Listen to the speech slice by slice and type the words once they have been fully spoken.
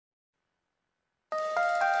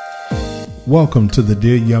Welcome to the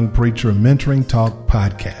Dear Young Preacher Mentoring Talk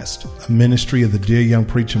podcast, a ministry of the Dear Young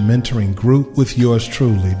Preacher Mentoring Group with yours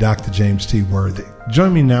truly, Dr. James T. Worthy.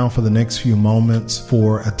 Join me now for the next few moments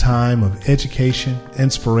for a time of education,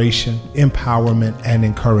 inspiration, empowerment, and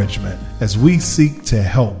encouragement as we seek to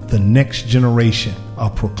help the next generation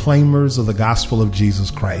of proclaimers of the gospel of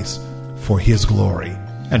Jesus Christ for His glory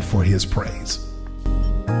and for His praise.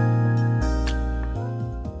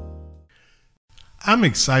 I'm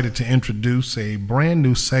excited to introduce a brand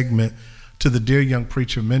new segment to the Dear Young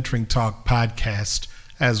Preacher Mentoring Talk podcast,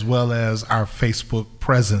 as well as our Facebook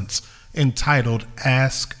presence, entitled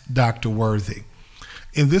Ask Dr. Worthy.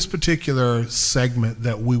 In this particular segment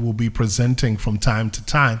that we will be presenting from time to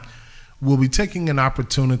time, we'll be taking an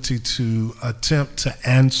opportunity to attempt to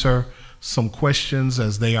answer some questions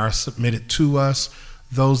as they are submitted to us,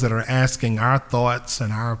 those that are asking our thoughts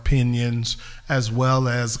and our opinions, as well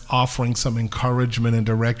as offering some encouragement and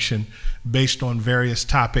direction based on various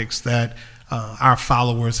topics that our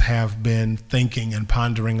followers have been thinking and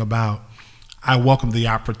pondering about. I welcome the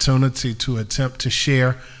opportunity to attempt to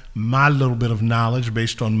share my little bit of knowledge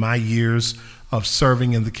based on my years of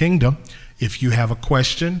serving in the kingdom. If you have a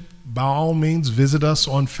question, by all means, visit us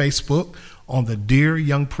on Facebook on the Dear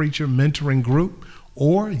Young Preacher Mentoring Group,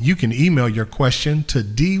 or you can email your question to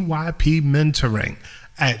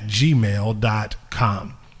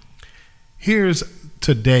dypmentoring@gmail.com. Here's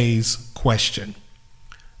today's question.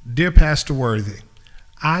 Dear Pastor Worthy,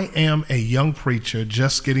 I am a young preacher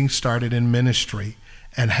just getting started in ministry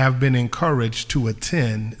and have been encouraged to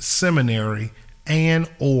attend seminary and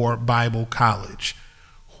or Bible college.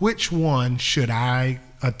 Which one should I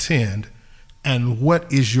attend, and what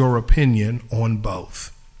is your opinion on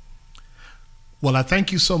both? Well, I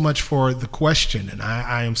thank you so much for the question, and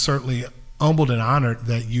I am certainly humbled and honored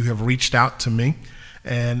that you have reached out to me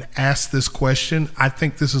and asked this question. I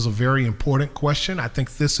think this is a very important question. I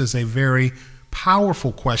think this is a very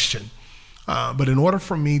powerful question. But in order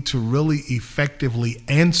for me to really effectively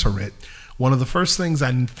answer it, one of the first things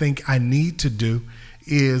I think I need to do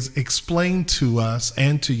is explain to us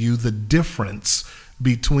and to you the difference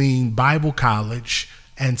between Bible college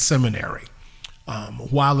and seminary.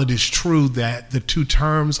 While it is true that the two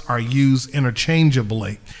terms are used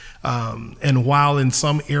interchangeably, and while in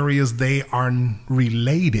some areas they are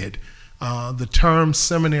related, the terms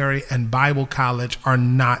seminary and Bible college are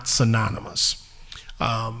not synonymous.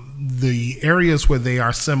 The areas where they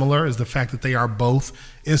are similar is the fact that they are both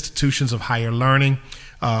institutions of higher learning.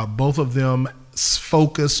 Both of them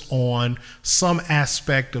focus on some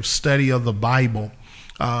aspect of study of the Bible.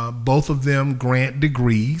 Both of them grant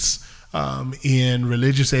degrees in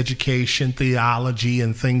religious education, theology,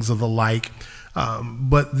 and things of the like.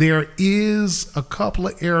 But there is a couple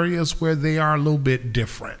of areas where they are a little bit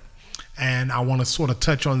different. And I want to sort of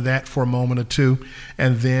touch on that for a moment or two,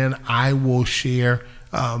 and then I will share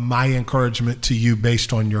my encouragement to you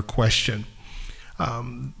based on your question.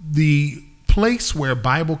 The place where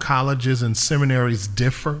Bible colleges and seminaries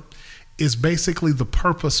differ is basically the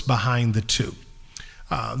purpose behind the two.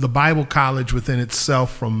 The Bible college within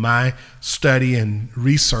itself, from my study and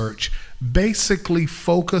research, basically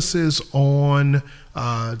focuses on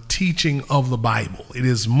teaching of the Bible. It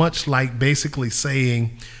is much like basically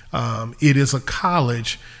saying it is a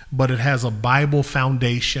college, but it has a Bible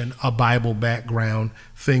foundation, a Bible background,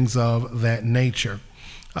 things of that nature.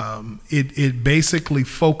 It basically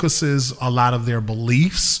focuses a lot of their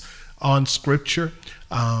beliefs on Scripture.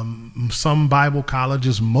 Some Bible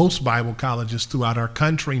colleges, most Bible colleges throughout our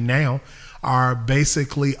country now, are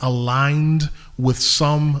basically aligned with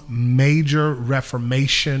some major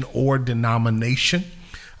Reformation or denomination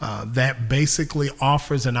that basically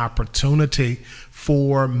offers an opportunity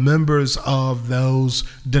for members of those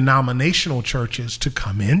denominational churches to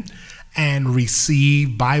come in and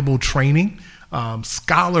receive Bible training,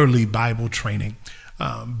 scholarly Bible training.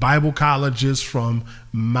 Bible colleges, from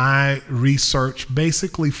my research,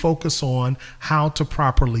 basically focus on how to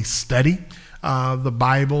properly study the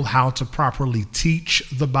Bible, how to properly teach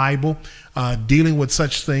the Bible, dealing with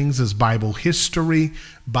such things as Bible history,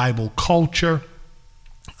 Bible culture.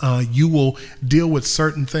 You will deal with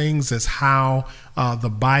certain things as how the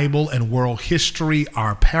Bible and world history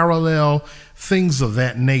are parallel, things of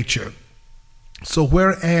that nature. So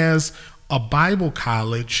whereas a Bible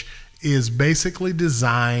college is basically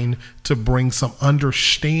designed to bring some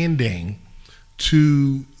understanding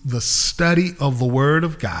to the study of the Word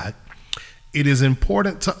of God, it is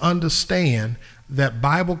important to understand that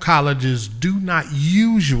Bible colleges do not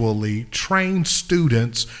usually train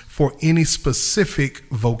students for any specific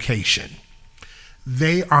vocation.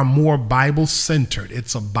 They are more Bible-centered.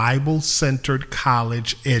 It's a Bible-centered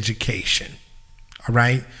college education. All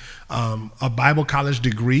right. A Bible college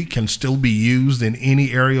degree can still be used in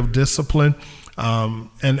any area of discipline.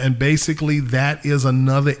 And basically that is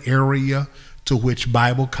another area to which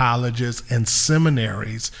Bible colleges and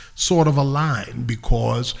seminaries sort of align,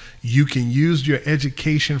 because you can use your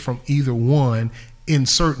education from either one in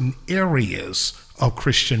certain areas of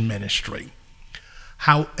Christian ministry.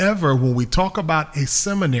 However, when we talk about a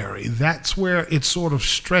seminary, that's where it sort of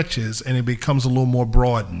stretches and it becomes a little more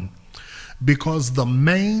broadened, because the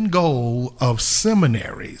main goal of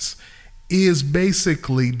seminaries is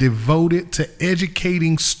basically devoted to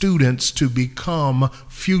educating students to become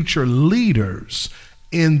future leaders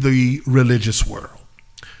in the religious world.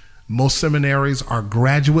 Most seminaries are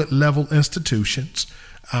graduate level institutions,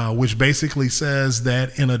 which basically says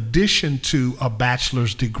that in addition to a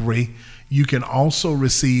bachelor's degree, you can also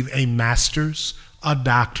receive a master's, a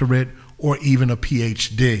doctorate, or even a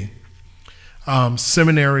PhD.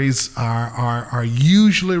 Seminaries are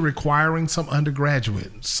usually requiring some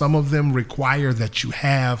undergraduate. Some of them require that you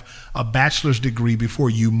have a bachelor's degree before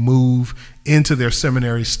you move into their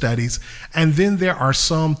seminary studies. And then there are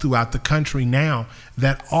some throughout the country now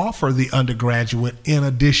that offer the undergraduate in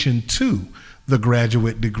addition to the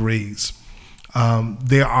graduate degrees.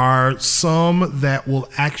 There are some that will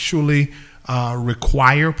actually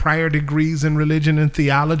require prior degrees in religion and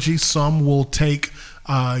theology. Some will take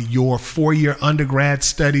your 4-year undergrad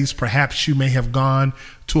studies. Perhaps you may have gone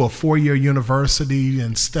to a 4-year university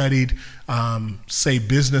and studied, say,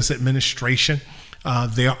 business administration.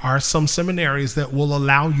 There are some seminaries that will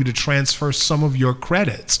allow you to transfer some of your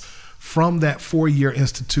credits from that 4-year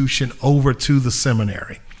institution over to the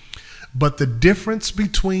seminary. But the difference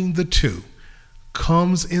between the two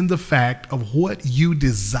comes in the fact of what you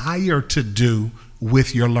desire to do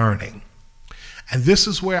with your learning. And this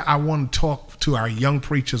is where I want to talk to our young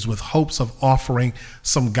preachers with hopes of offering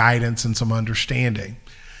some guidance and some understanding.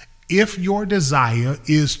 If your desire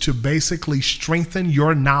is to basically strengthen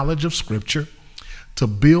your knowledge of Scripture, to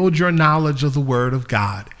build your knowledge of the Word of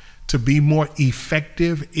God, to be more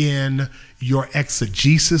effective in your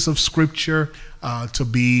exegesis of Scripture, to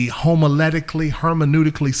be homiletically,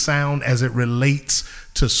 hermeneutically sound as it relates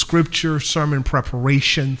to Scripture, sermon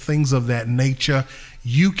preparation, things of that nature,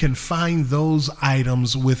 you can find those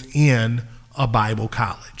items within a Bible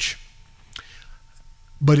college.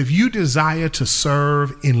 But if you desire to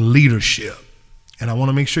serve in leadership, and I want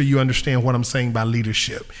to make sure you understand what I'm saying by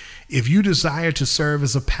leadership. If you desire to serve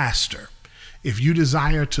as a pastor, if you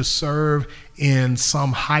desire to serve in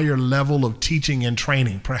some higher level of teaching and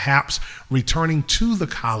training, perhaps returning to the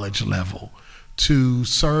college level to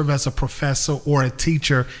serve as a professor or a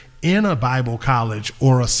teacher in a Bible college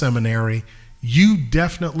or a seminary, you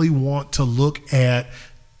definitely want to look at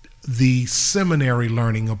the seminary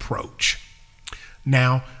learning approach.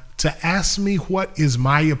 Now, to ask me what is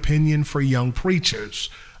my opinion for young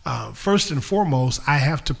preachers, first and foremost, I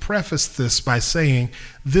have to preface this by saying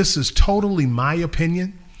this is totally my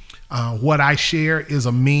opinion. What I share is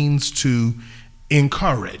a means to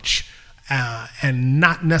encourage and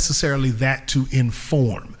not necessarily that to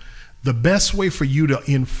inform. The best way for you to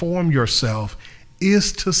inform yourself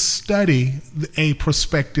is to study a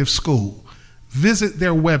prospective school. Visit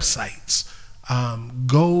their websites.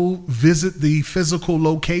 Go visit the physical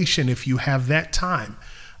location if you have that time,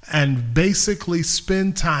 and basically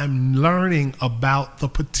spend time learning about the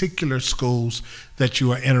particular schools that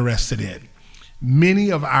you are interested in.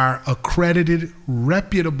 Many of our accredited,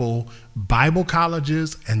 reputable Bible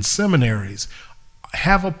colleges and seminaries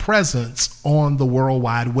have a presence on the World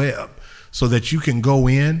Wide Web, so that you can go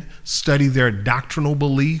in, study their doctrinal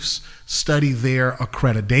beliefs, study their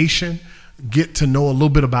accreditation, get to know a little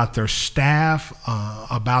bit about their staff,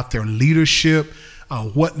 about their leadership,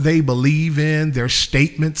 what they believe in, their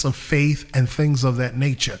statements of faith, and things of that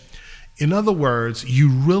nature. In other words, you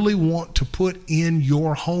really want to put in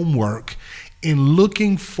your homework in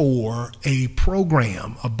looking for a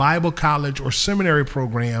program, a Bible college or seminary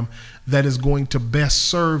program that is going to best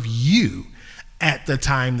serve you at the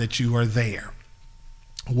time that you are there.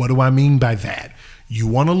 What do I mean by that? You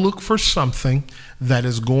want to look for something that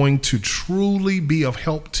is going to truly be of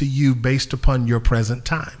help to you based upon your present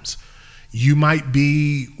times. You might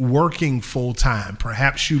be working full time.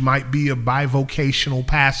 Perhaps you might be a bivocational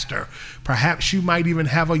pastor. Perhaps you might even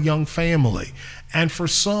have a young family. And for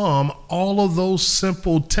some, all of those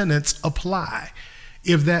simple tenets apply.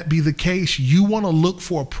 If that be the case, you want to look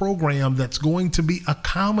for a program that's going to be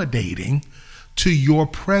accommodating to your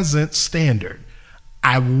present standard.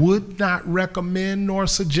 I would not recommend nor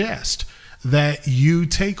suggest that you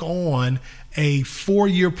take on a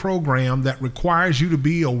 4-year program that requires you to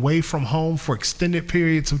be away from home for extended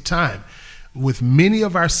periods of time. With many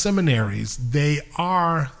of our seminaries, they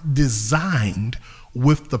are designed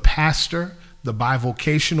with the pastor, the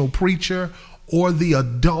bivocational preacher, or the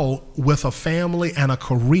adult with a family and a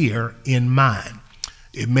career in mind.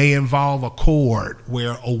 It may involve a cohort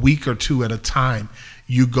where a week or two at a time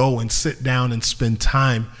you go and sit down and spend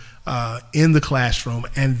time in the classroom,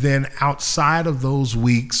 and then outside of those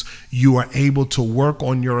weeks you are able to work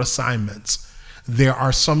on your assignments. There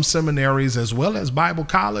are some seminaries as well as Bible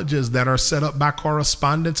colleges that are set up by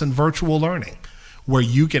correspondence and virtual learning, where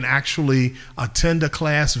you can actually attend a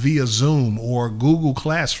class via Zoom or Google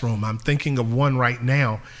Classroom. I'm thinking of one right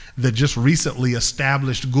now that just recently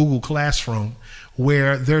established Google Classroom,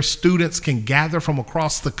 where their students can gather from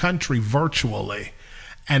across the country virtually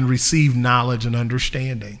and receive knowledge and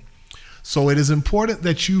understanding. So it is important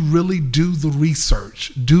that you really do the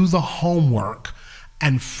research, do the homework,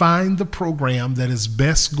 and find the program that is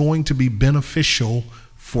best going to be beneficial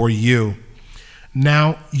for you.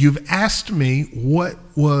 Now, you've asked me what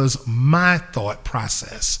was my thought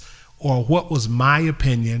process, or what was my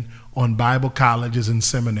opinion on Bible colleges and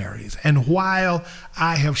seminaries. And while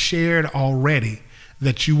I have shared already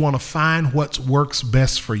that you want to find what works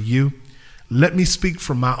best for you, let me speak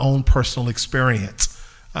from my own personal experience.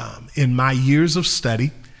 In my years of study,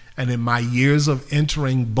 and in my years of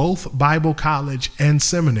entering both Bible college and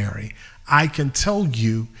seminary, I can tell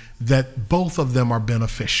you that both of them are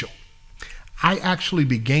beneficial. I actually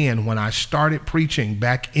began when I started preaching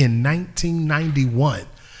back in 1991.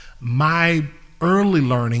 My early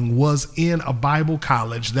learning was in a Bible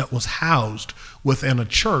college that was housed within a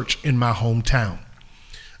church in my hometown.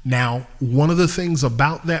 Now, one of the things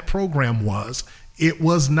about that program was it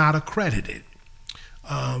was not accredited.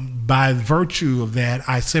 By virtue of that,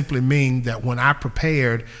 I simply mean that when I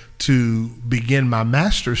prepared to begin my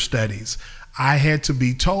master's studies, I had to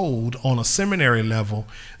be told on a seminary level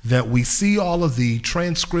that we see all of the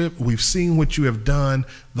transcript, we've seen what you have done.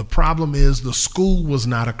 The problem is the school was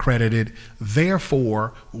not accredited.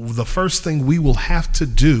 Therefore, the first thing we will have to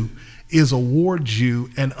do is award you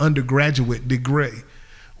an undergraduate degree,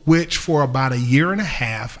 which for about a year and a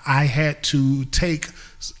half, I had to take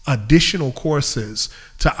additional courses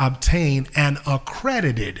to obtain an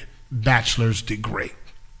accredited bachelor's degree.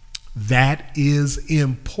 That is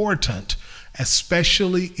important,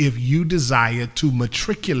 especially if you desire to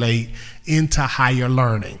matriculate into higher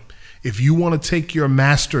learning. If you want to take your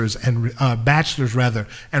master's and bachelor's rather,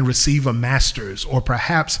 and receive a master's, or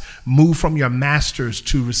perhaps move from your master's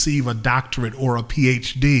to receive a doctorate or a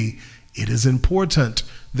PhD, it is important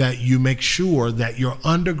that you make sure that your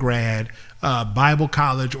undergrad, Bible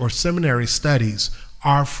college, or seminary studies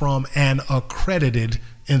are from an accredited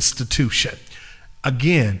institution.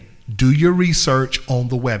 Again, do your research on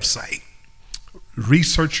the website.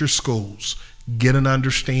 Research your schools. Get an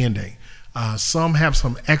understanding. Some have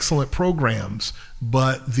some excellent programs,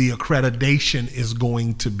 but the accreditation is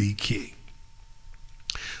going to be key.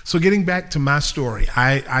 So getting back to my story,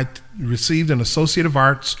 I received an Associate of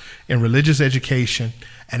Arts in Religious Education,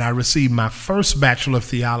 and I received my first Bachelor of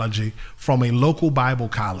Theology from a local Bible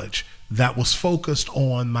college that was focused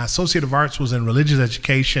on, my Associate of Arts was in Religious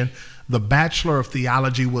Education, the Bachelor of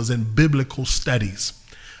Theology was in Biblical Studies.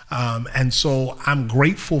 And so I'm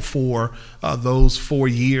grateful for those 4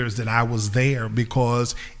 years that I was there,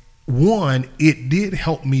 because one, it did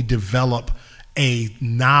help me develop a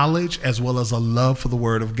knowledge as well as a love for the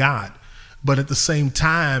Word of God. But at the same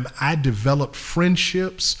time, I developed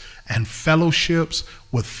friendships and fellowships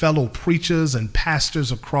with fellow preachers and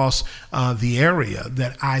pastors across the area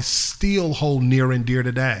that I still hold near and dear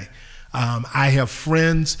today. I have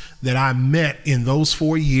friends that I met in those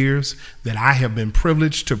 4 years that I have been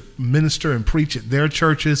privileged to minister and preach at their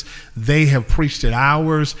churches. They have preached at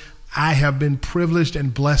ours. I have been privileged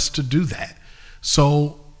and blessed to do that.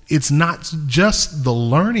 So it's not just the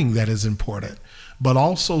learning that is important, but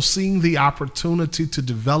also seeing the opportunity to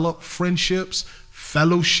develop friendships,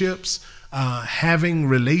 fellowships, having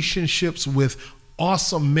relationships with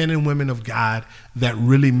awesome men and women of God that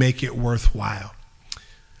really make it worthwhile.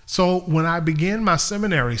 So when I began my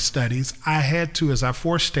seminary studies, I had to, as I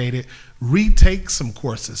forestated, retake some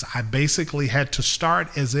courses. I basically had to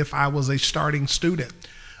start as if I was a starting student.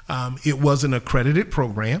 It was an accredited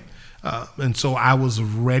program, and so I was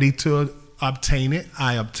ready to obtain it.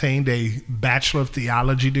 I obtained a Bachelor of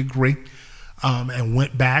Theology degree and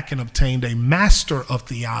went back and obtained a Master of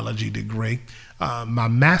Theology degree. My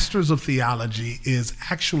Master's of Theology is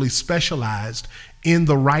actually specialized in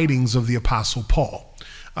the writings of the Apostle Paul.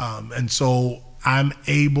 And so I'm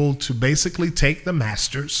able to basically take the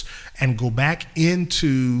master's and go back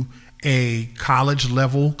into a college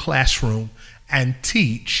level classroom and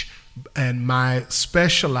teach and my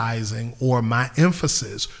specializing or my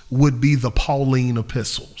emphasis would be the Pauline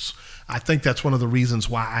epistles. I think that's one of the reasons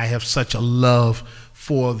why I have such a love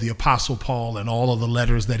for the Apostle Paul and all of the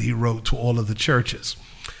letters that he wrote to all of the churches.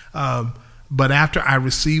 But after I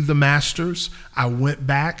received the master's, I went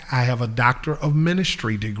back. I have a doctor of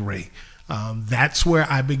ministry degree. That's where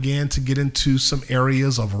I began to get into some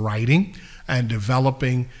areas of writing and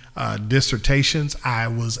developing dissertations. I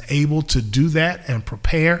was able to do that and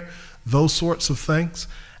prepare those sorts of things.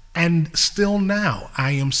 And still now,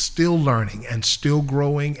 I am still learning and still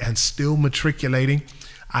growing and still matriculating.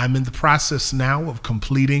 I'm in the process now of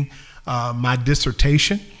completing my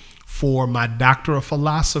dissertation for my Doctor of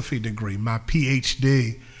Philosophy degree, my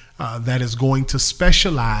PhD, that is going to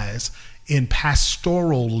specialize in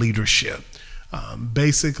pastoral leadership.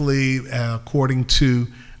 Basically, according to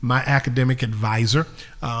my academic advisor,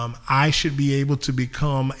 I should be able to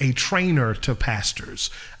become a trainer to pastors,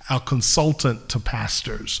 a consultant to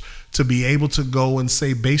pastors, to be able to go and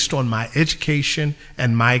say, based on my education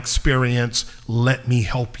and my experience, let me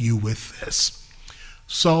help you with this.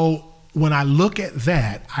 So when I look at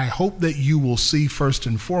that, I hope that you will see first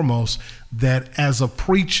and foremost that as a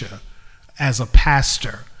preacher, as a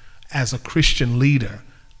pastor, as a Christian leader,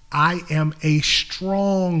 I am a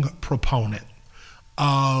strong proponent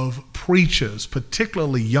of preachers,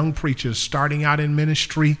 particularly young preachers starting out in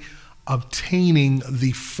ministry, obtaining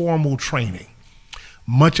the formal training.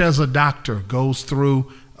 Much as a doctor goes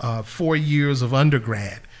through 4 years of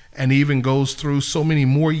undergrad and even goes through so many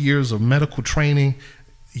more years of medical training,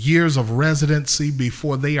 years of residency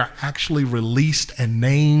before they are actually released and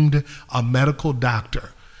named a medical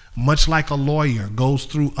doctor. Much like a lawyer goes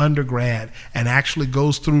through undergrad and actually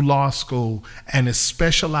goes through law school and is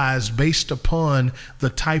specialized based upon the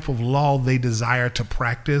type of law they desire to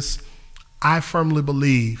practice, I firmly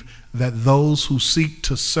believe that those who seek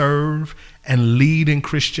to serve and lead in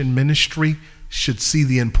Christian ministry should see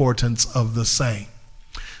the importance of the same.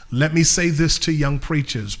 Let me say this to young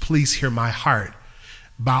preachers. Please hear my heart.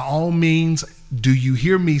 By all means, do you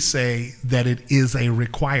hear me say that it is a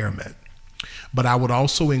requirement? But I would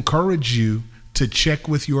also encourage you to check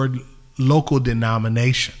with your local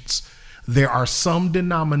denominations. There are some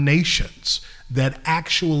denominations that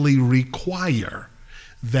actually require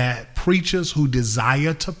that preachers who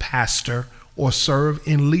desire to pastor or serve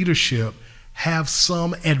in leadership have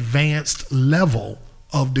some advanced level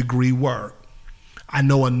of degree work. I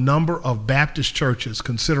know a number of Baptist churches,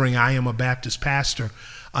 considering I am a Baptist pastor,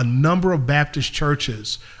 a number of Baptist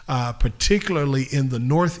churches, particularly in the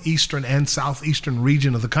northeastern and southeastern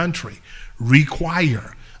region of the country,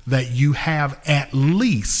 require that you have at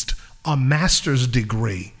least a master's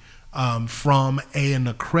degree from an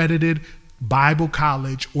accredited Bible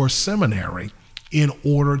college or seminary in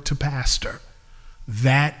order to pastor.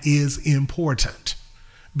 That is important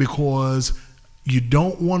because you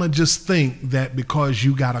don't want to just think that because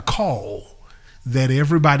you got a call that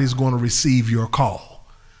everybody's going to receive your call.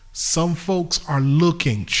 Some folks are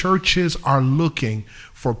looking, churches are looking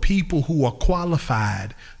for people who are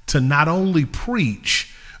qualified to not only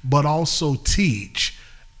preach, but also teach,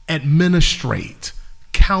 administrate,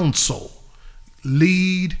 counsel,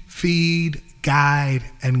 lead, feed, guide,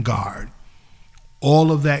 and guard.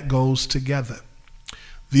 All of that goes together.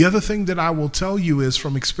 The other thing that I will tell you is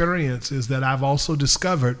from experience is that I've also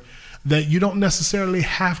discovered that you don't necessarily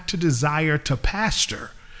have to desire to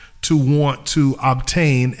pastor to want to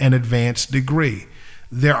obtain an advanced degree.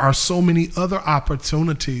 There are so many other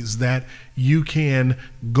opportunities that you can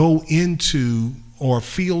go into, or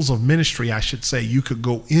fields of ministry, I should say, you could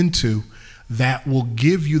go into that will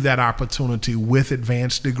give you that opportunity with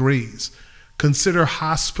advanced degrees. Consider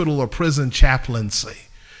hospital or prison chaplaincy.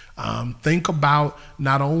 Think about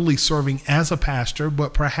not only serving as a pastor,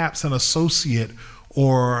 but perhaps an associate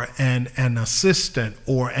or an assistant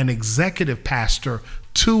or an executive pastor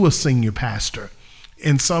to a senior pastor.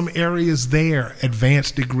 In some areas there,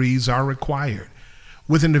 advanced degrees are required.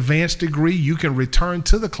 With an advanced degree, you can return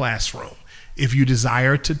to the classroom if you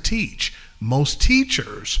desire to teach. Most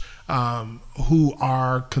teachers who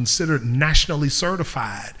are considered nationally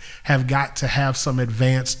certified have got to have some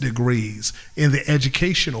advanced degrees in the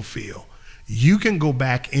educational field. You can go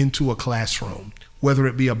back into a classroom, whether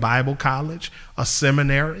it be a Bible college, a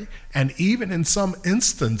seminary, and even in some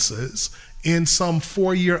instances, in some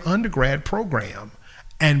 4-year undergrad program,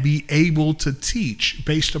 and be able to teach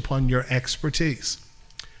based upon your expertise.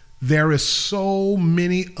 There is so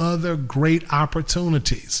many other great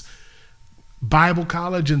opportunities. Bible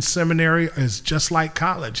college and seminary is just like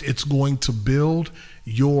college. It's going to build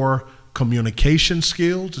your communication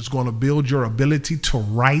skills. It's going to build your ability to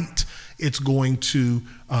write. It's going to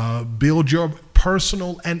build your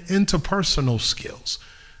personal and interpersonal skills.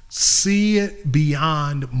 See it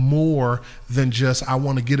beyond more than just, I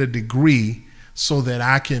want to get a degree so that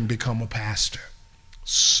I can become a pastor.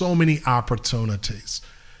 So many opportunities,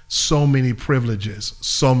 so many privileges,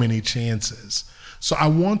 so many chances. So I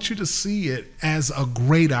want you to see it as a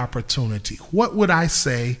great opportunity. What would I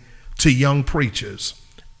say to young preachers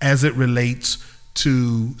as it relates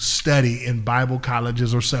to study in Bible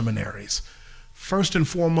colleges or seminaries? First and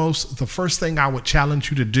foremost, the first thing I would challenge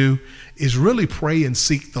you to do is really pray and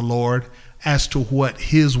seek the Lord as to what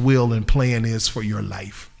His will and plan is for your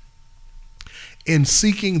life. In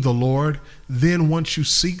seeking the Lord, then once you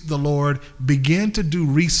seek the Lord, begin to do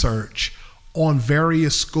research on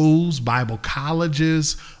various schools, Bible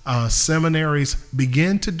colleges, seminaries.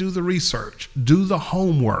 Begin to do the research, do the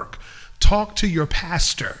homework, talk to your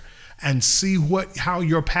pastor and see how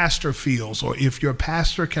your pastor feels, or if your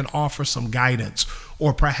pastor can offer some guidance,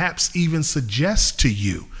 or perhaps even suggest to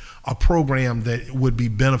you a program that would be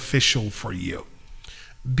beneficial for you.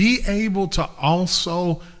 Be able to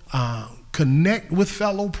also connect with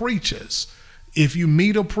fellow preachers. If you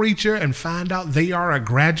meet a preacher and find out they are a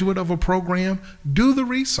graduate of a program, do the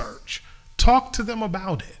research. Talk to them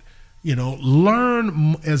about it.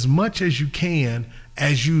 Learn as much as you can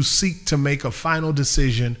as you seek to make a final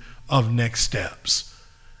decision of next steps.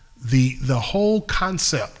 The whole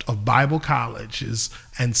concept of Bible colleges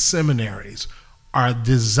and seminaries are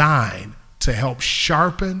designed to help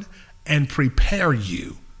sharpen and prepare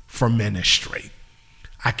you for ministry.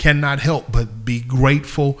 I cannot help but be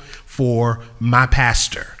grateful for my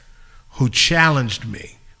pastor who challenged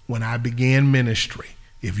me when I began ministry.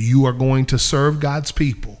 If you are going to serve God's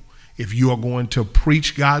people, if you are going to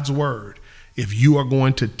preach God's word, if you are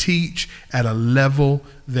going to teach at a level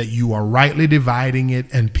that you are rightly dividing it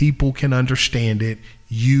and people can understand it,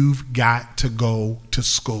 you've got to go to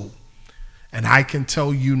school. And I can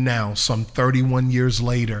tell you now, some 31 years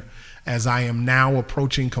later, as I am now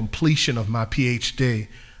approaching completion of my PhD,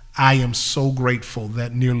 I am so grateful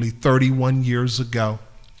that nearly 31 years ago,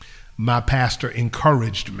 my pastor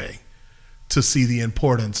encouraged me to see the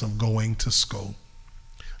importance of going to school.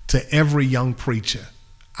 To every young preacher,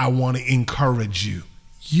 I want to encourage you,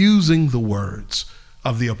 using the words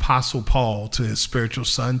of the Apostle Paul to his spiritual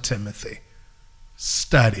son Timothy,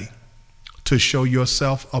 study to show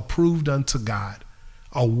yourself approved unto God,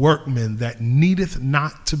 a workman that needeth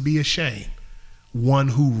not to be ashamed, one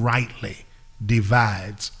who rightly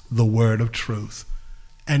divides the word of truth.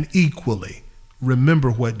 And equally,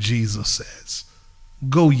 remember what Jesus says.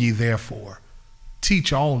 Go ye therefore,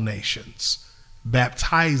 teach all nations,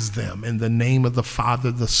 baptize them in the name of the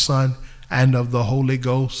Father, the Son, and of the Holy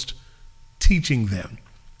Ghost, teaching them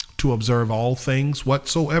to observe all things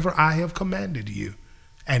whatsoever I have commanded you.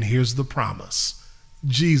 And here's the promise.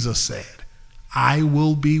 Jesus said, I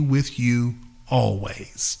will be with you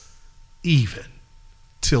always, even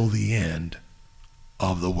till the end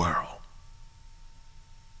of the world.